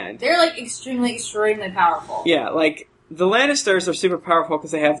Yeah. land. They're like extremely, extremely powerful. Yeah, like, the Lannisters are super powerful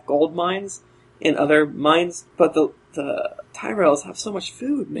because they have gold mines and other mines, but the Tyrells have so much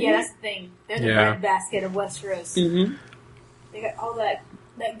food, man. Yeah, that's the thing. They're the Yeah. breadbasket of Westeros. Mm-hmm. They got all that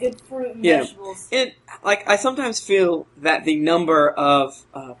good fruit and Yeah. vegetables. And, like, I sometimes feel that the number of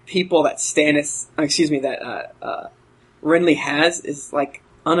people that Renly has is, like,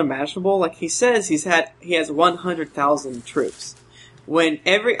 unimaginable. Like, he says he has 100,000 troops, when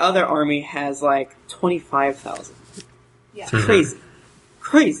every other army has, like, 25,000. Yeah. Crazy.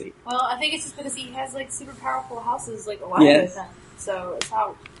 Crazy. Well, I think it's just because he has like super powerful houses like aligned Yes. with him. So it's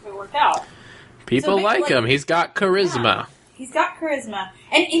how it worked out. People so, like like- him. He's got charisma. Yeah. He's got charisma,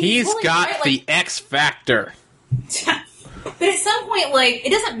 and He's totally got right, the X factor. But at some point, like, it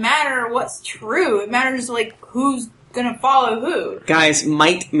doesn't matter what's true. It matters like who's gonna follow who. Guys,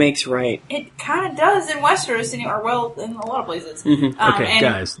 might makes right. It kind of does in Westeros, in a lot of places. Mhm. Okay, and-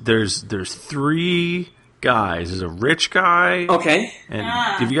 guys, there's three guys. There's a rich guy. Okay. And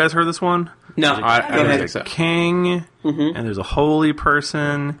Ah. have you guys heard this one? No. I Go don't ahead. think so. There's a king, Mhm. and there's a holy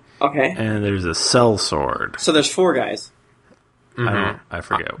person, Okay. and there's a sellsword. So there's 4 guys. I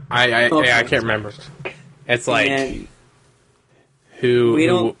forget. I Okay. can't remember. It's like And who we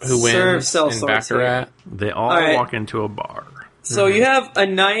don't who serve wins cell in swords Baccarat. They all right. walk into a bar. so you have a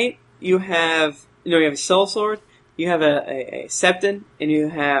knight, you have a sellsword, you have a septon, and you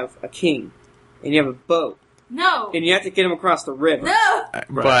have a king, and you have a boat, No, and you have to get them across the river. no.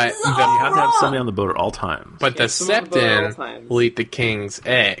 But This is You all have to have wrong. somebody on the boat at all times. but the Yeah, someone on the boat at all septon times. will eat the king's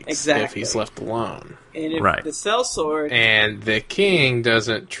eggs if Exactly. he's left alone, And if Right. the sellsword, and the king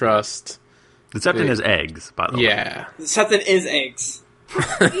doesn't trust. The septon has eggs, by the way. Yeah. the septon is eggs.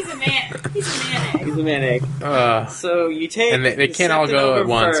 He's a man. He's a man. He's a man egg. So you take And they the can't all septon go over at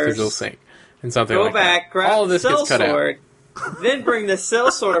once because first, they'll sink. And something go like back, that. grab All of this the gets cut out. sellsword, then bring the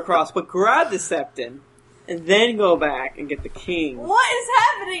sellsword across, but grab the septon, and then go back and get the king. What is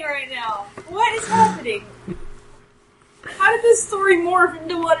happening right now? What is happening? How did this story morph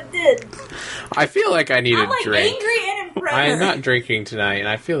into what it did? I feel like I need I'm a like drink. angry and impressed. I am not drinking tonight, and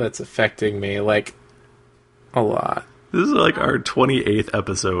I feel that's affecting me, like, a lot. This is like our 28th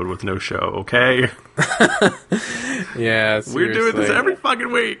episode with no show, okay? Yeah, We're doing this seriously. every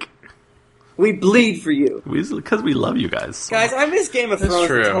fucking week. We bleed for you. Because we love you guys. Guys, I miss Game of That's Thrones,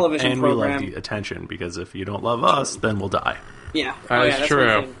 true. the television And we program. love the attention, because if you don't love us, then we'll die. Yeah. That is that's true.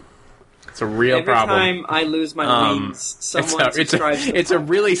 one thing. It's a real Every problem. time I lose my wings, someone subscribes to the It's a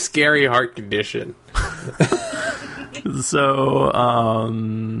really scary heart condition. So,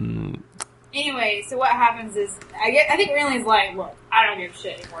 Anyway, so what happens is, I think Renly's like, look, I don't give a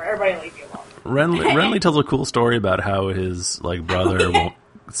shit anymore. Everybody leave me alone. Renly tells a cool story about how his brother won't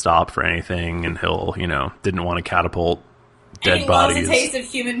stop for anything, and he'll didn't want to catapult And dead he bodies. loves the taste of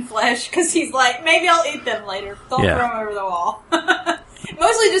human flesh because he's like, maybe I'll eat them later. Don't Yeah. throw them over the wall.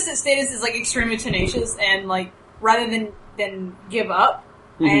 Mostly just that Stannis is like extremely tenacious and like rather than give up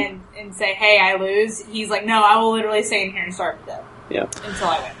and say, hey, I lose, he's like, no, I will literally stay in here and starve to death Yeah. until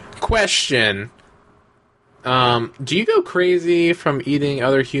I win. Question. Do you go crazy from eating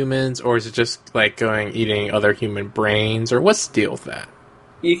other humans, or is it just like eating other human brains, or what's the deal with that?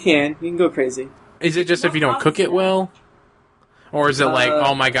 You can go crazy. Is it just if you don't cook it well? Or is it like,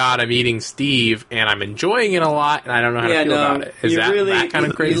 oh my god, I'm eating Steve, and I'm enjoying it a lot, and I don't know how to feel about it? Is you that really- that kind of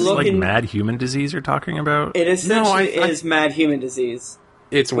you crazy? Is this look like in- mad human disease you're talking about? It essentially I- is mad human disease.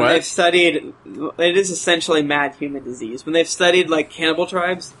 It's when what? they've studied, it is essentially mad human disease. When they've studied like cannibal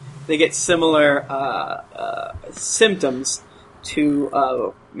tribes, they get similar symptoms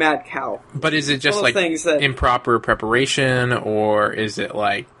to mad cow. But is it just one like of those things that- improper preparation, or is it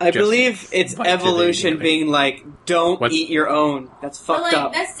like? I just believe it's bite to the evolution beginning? being like, don't What? eat your own. That's But fucked like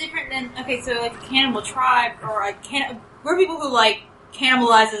up. that's different than so like a cannibal tribe or like we're people who like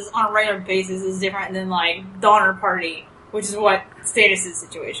cannibalizes on a regular basis is different than like Donner Party, which is what Status's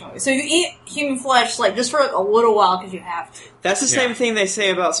situation was. So you eat human flesh like just for like a little while because you have to. That's the same thing they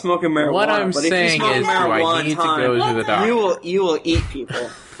say about smoking marijuana. What I'm but if you saying smoke is, do marijuana I need to time, go to the What? doctor? you will eat people.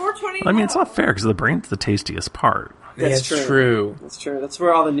 420. I mean, it's not fair because the brain's the tastiest part. That's That's true. That's true. That's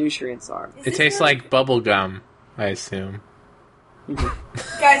where all the nutrients are. It tastes like bubble gum, I assume.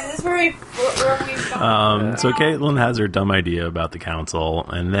 Guys, is this where we've gone? So Caitlin has her dumb idea about the council,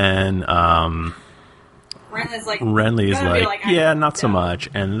 and then Renly's like Renly's gonna be like, I yeah, don't not so know. much.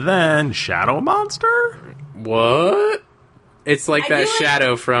 And then Shadow Monster? What? It's like I that feel like-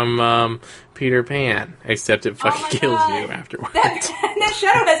 shadow from Peter Pan, except it Oh my fucking kills God. you afterwards. That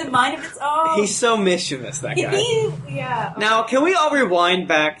shadow has a mind of its own. He's so mischievous, that guy. Yeah. Now, can we all rewind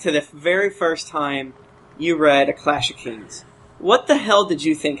back to the very first time you read A Clash of Kings? What the hell did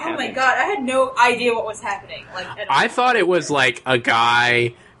you think Oh happened? my god, I had no idea what was happening. Like, at all. I thought it was like a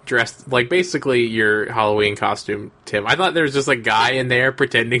guy dressed like basically your Halloween costume, Tim. I thought there was just a guy in there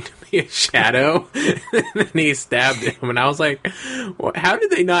pretending to be a shadow, and then he stabbed him. And I was like, how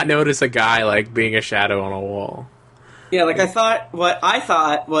did they not notice a guy like being a shadow on a wall? Yeah, like what I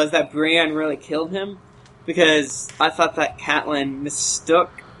thought was that Brienne really killed him because I thought that Catelyn mistook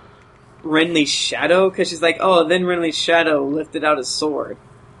Renly's shadow because she's like, oh, then Renly's shadow lifted out his sword.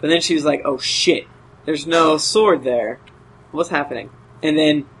 But then she was like, oh shit, there's no sword there. What's happening? And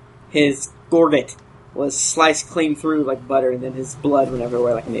then his gorget was sliced clean through like butter, and then his blood went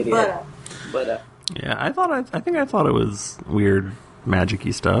everywhere like an idiot. But Yeah, I think I thought it was weird,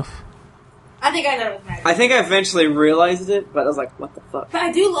 magic-y stuff. I think I thought it was magic. I think I eventually realized it, but I was like, what the fuck? But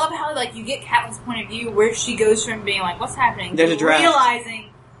I do love how like you get Catelyn's point of view where she goes from being like, "What's happening?" There's to a draft.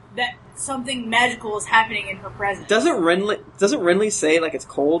 realizing that something magical is happening in her presence. Doesn't Renly say like it's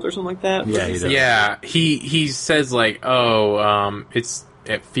cold or something like that? Yeah, he does. Yeah, he says like, oh,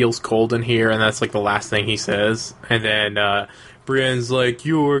 it feels cold in here, and that's like the last thing he says. And then Brienne's like,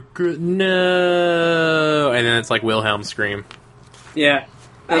 you're good, no, and then it's like Wilhelm scream. Yeah.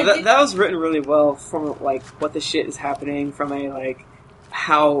 I That did- was written really well from like what the shit is happening from a like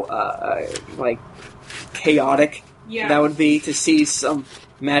how like chaotic Yeah. that would be to see some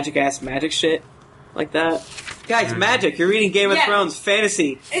magic shit like that. Guys, magic! You're reading Game of Yeah. Thrones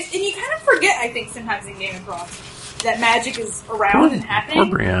fantasy. And you kind of forget, I think, sometimes in Game of Thrones that magic is around and Poor happening.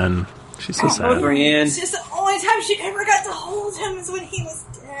 Brienne. She's so Poor sad. Brienne. It's just the only time she ever got to hold him is when he was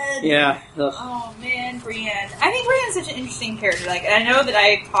dead. Yeah. Ugh. Oh man, Brienne. I think Brienne's such an interesting character. Like, I know that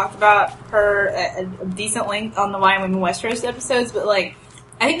I talked about her at a decent length on the Why Women Westeros episodes, but like,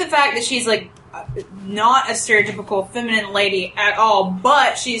 I think the fact that she's like not a stereotypical feminine lady at all,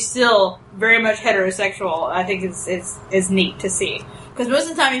 but she's still very much heterosexual, I think is neat to see. Because most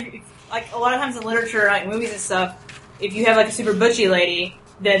of the time, like a lot of times in literature, like movies and stuff, if you have like a super butchy lady,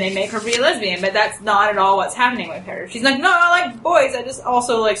 then they make her be a lesbian, but that's not at all what's happening with her. She's like, no, I like boys, I just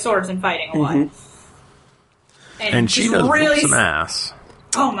also like swords and fighting a lot. And she she's does really whoop some ass.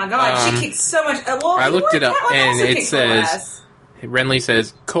 Oh my god, she kicks so much. Well, I looked it up, Catelyn and also it kicks a little says- ass. Renly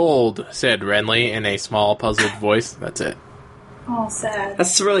says, cold, said Renly in a small, puzzled voice. That's it. Oh, sad.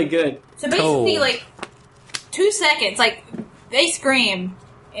 That's really good. So basically, Cold. like 2 seconds, like they scream,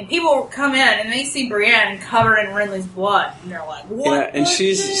 and people come in and they see Brienne covered in Renly's blood, and they're like, "What?" Yeah, and the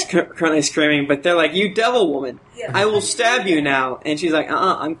she's shit? currently screaming, but they're like, "You devil woman! Yeah. I will stab you now!" And she's like,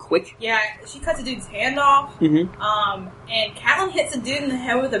 I'm quick." Yeah, she cuts a dude's hand off. Mm-hmm. And Catelyn hits a dude in the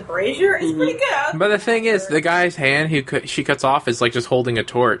head with a brazier. It's pretty good. But the thing is, the guy's hand she cuts off is like just holding a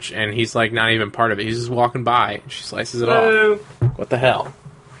torch, and he's like not even part of it. He's just walking by, and she slices it off. What the hell?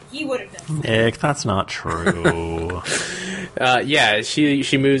 He would have done. Nick, that's not true. Yeah,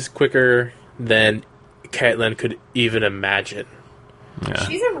 she moves quicker than Catelyn could even imagine. Yeah.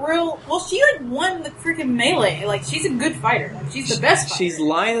 She's a real. Well, she like won the freaking melee. Like she's a good fighter. Like, she's the best fighter. She's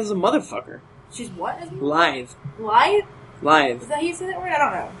lithe as a motherfucker. She's what? Lithe. Lithe? Lithe. Is that how you say that word? I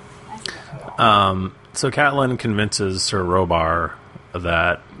don't know. Actually, I don't know. So Catelyn convinces Sir Robar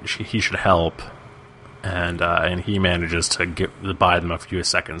that he should help, and he manages to buy them a few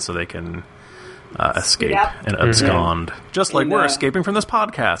seconds so they can escape Yep. and abscond. Just like And, we're escaping from this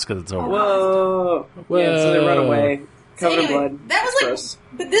podcast because it's over. Whoa. Yeah, so they run away. Covered in anyway, blood. that was like, Gross.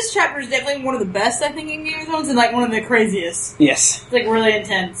 but this chapter is definitely one of the best, I think, in Game of Thrones, and like one of the craziest. Yes. It's like really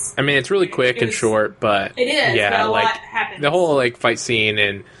intense. I mean, it's really quick It and was- short, but It is, yeah, but a like lot happens. the whole like fight scene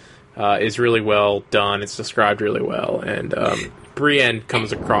and is really well done. It's described really well, and Brienne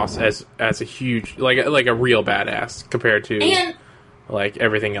comes across as a huge like a real badass compared to And like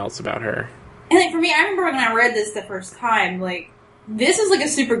everything else about her. And like for me, I remember when I read this the first time, like this is like a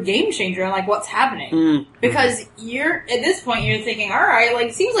super game changer on like what's happening. Because you're at this point you're thinking, all right, like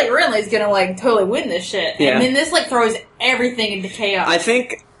it seems like Renly's gonna like totally win this shit, Yeah. and then this like throws everything into chaos. I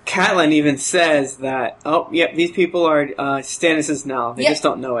think Catelyn even says that, oh, yep, these people are Stannis's now. They Yep. just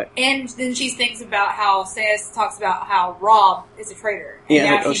don't know it. And then she thinks about how Stannis talks about how Robb is a traitor. And Yeah,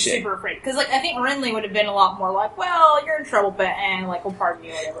 now like, oh, she's shit. super afraid. Because like I think Renly would have been a lot more like, well, you're in trouble, but like we'll pardon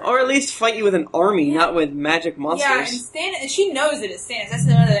you, or whatever. Or at least fight you with an army, not with magic monsters. Yeah, and she knows it is Stannis. That's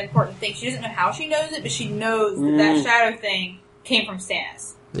another important thing. She doesn't know how she knows it, but she knows that shadow thing came from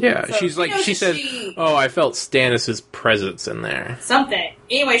Stannis. Yeah, So she's like knows she that says, she- "Oh, I felt Stannis's presence in there." Something.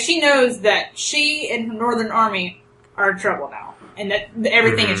 Anyway, she knows that she and her Northern Army are in trouble now, and that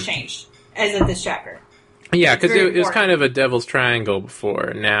everything has changed as of this chapter. Yeah, because very it was important. kind of a devil's triangle before.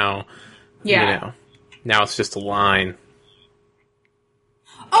 And now, Yeah. you know, now it's just a line.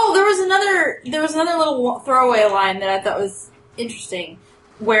 Oh, there was another little throwaway line that I thought was interesting,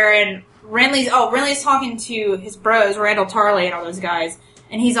 wherein Renly's talking to his bros, Randall Tarley and all those guys,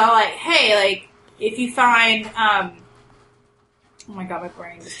 and he's all like, "Hey, like if you find oh my god, my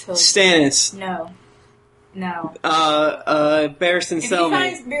brain just totally Stannis. no." Barristan If he Selmy.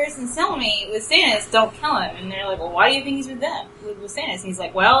 finds Barristan Selmy with Stannis, don't kill him. And they're like, well, why do you think he's with them, with Stannis? And he's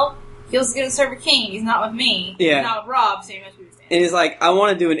like, well, he was going to serve a king. He's not with me. Yeah. He's not with Robb, so he must be with Stannis. And he's like, I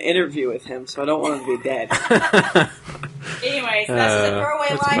want to do an interview with him, so I don't want him to be dead. Anyway, so that's just a throwaway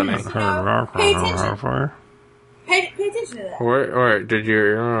that's line. funny. You know, pay attention. Pay attention to that. Or did you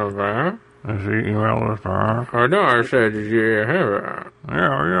hear that? Is he email us back? Oh no, I said, did you hear that?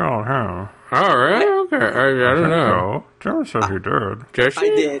 Yeah. Oh, really? Okay, I don't know. John says he did.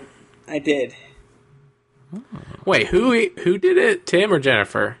 Jesse? I did. Wait, who did it? Tim or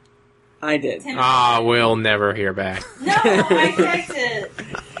Jennifer? I did. We'll never hear back. No, I checked it.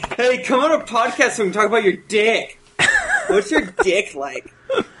 Hey, come on a podcast so we can talk about your dick. What's your dick like?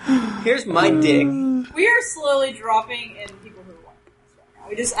 Here's my dick. We are slowly dropping in people who are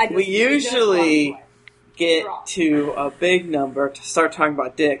watching us right now. We usually Drop. get to a big number to start talking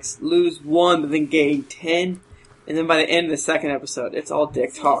about dicks, lose 1, but then gain 10, and then by the end of the second episode, it's all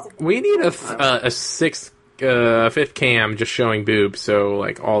dick talk. We need a fifth cam just showing boobs, so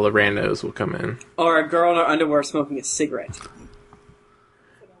like all the randos will come in. Or a girl in her underwear smoking a cigarette.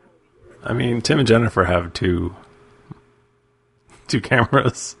 I mean, Tim and Jennifer have two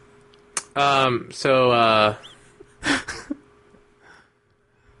cameras. I'm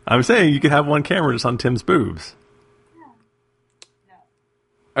saying you could have one camera just on Tim's boobs.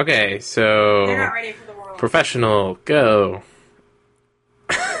 Okay, so They're not ready for the world. professional, go.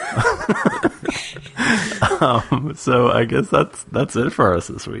 So I guess that's it for us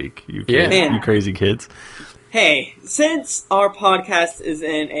this week. You Yeah. Man. you crazy kids. Hey, since our podcast is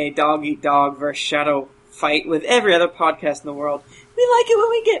in a dog-eat-dog versus shadow fight with every other podcast in the world, we like it when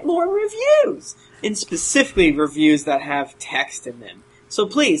we get more reviews. And specifically reviews that have text in them. So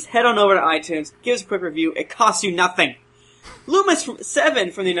please, head on over to iTunes, give us a quick review. It costs you nothing.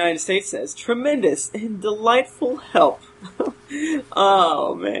 Loomis7 from the United States says, tremendous and delightful help.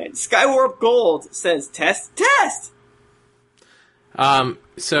 Oh, man. Skywarp Gold says, test.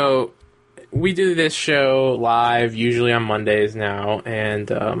 So we do this show live, usually on Mondays now, and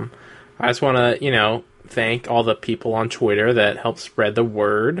I just want to, thank all the people on Twitter that help spread the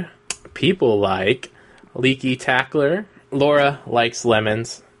word. People like Leaky Tackler, Laura Likes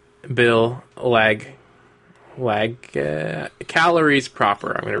Lemons, Bill Calories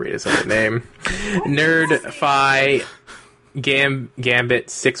Proper, I'm going to read his other name, Nerd Gambit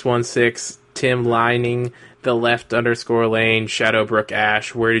 616, Tim Lining, The Left _Lane, Shadowbrook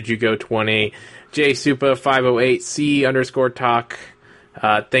Ash, Where Did You Go 20, J Supa 508, C _Talk.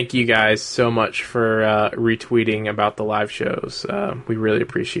 Thank you guys so much for retweeting about the live shows. We really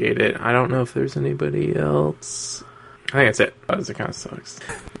appreciate it. I don't know if there's anybody else. I think that's it. It kind of sucks.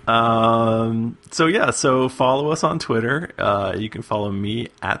 So follow us on Twitter. You can follow me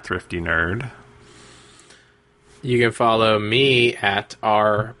at Thrifty Nerd. You can follow me at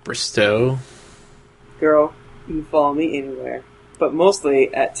rbristow. Girl, you can follow me anywhere. But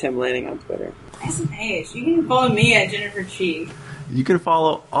mostly at Tim Lanning on Twitter. SMH. You can follow me at Jennifer Chi. You can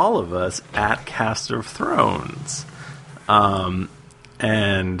follow all of us at Cast of Thrones. And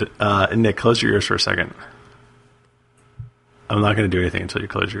Nick, close your ears for a second. I'm not going to do anything until you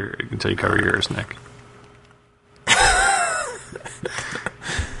cover yours, Nick.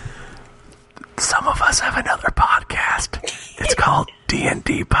 Some of us have another podcast. It's called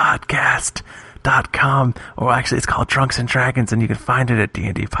dndpodcast.com, or actually it's called Drunks and Dragons, and you can find it at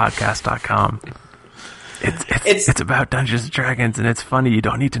dndpodcast.com. It's about Dungeons and Dragons, and it's funny. You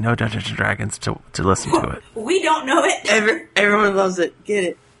don't need to know Dungeons and Dragons to listen to it. We don't know it. Everyone loves it. Get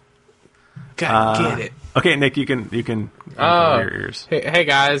it. Get it. Okay, Nick, you can cover your ears. Hey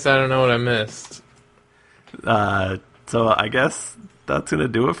guys, I don't know what I missed. So I guess that's gonna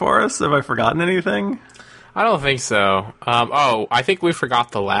do it for us. Have I forgotten anything? I don't think so. I think we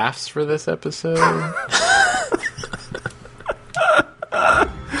forgot the laughs for this episode.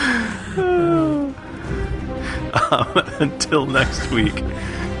 Until next week,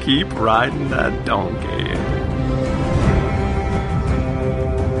 keep riding that donkey.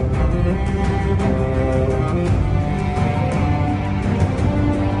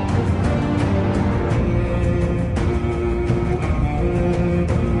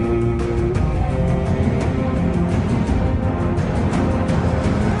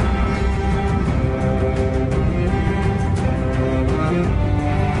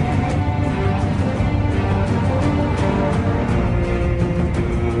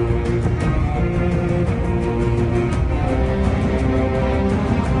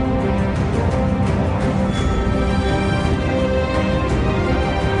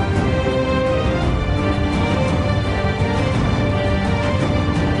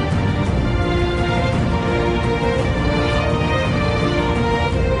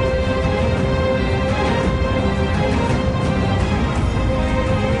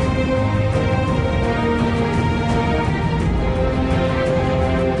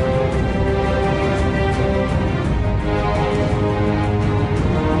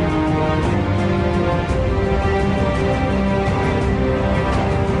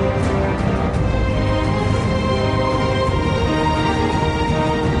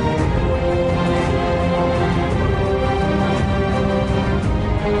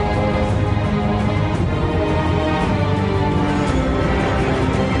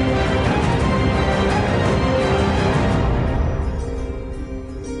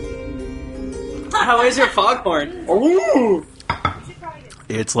 How is your foghorn? Ooh.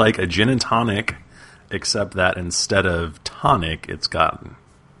 It's like a gin and tonic, except that instead of tonic, it's got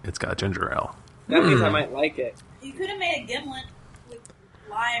ginger ale. That means I might like it. You could have made a gimlet with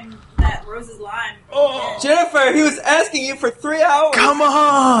lime, that Rose's lime. Oh, Jennifer, he was asking you for 3 hours. Come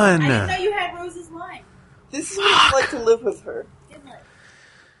I didn't on! know you had Rose's lime. This is what it's like to live with her. Gimlet.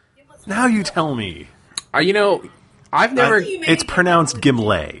 Gimlet's Now you tell me. I've never. It's pronounced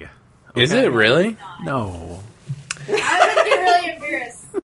Gimlet. Is it really? No. I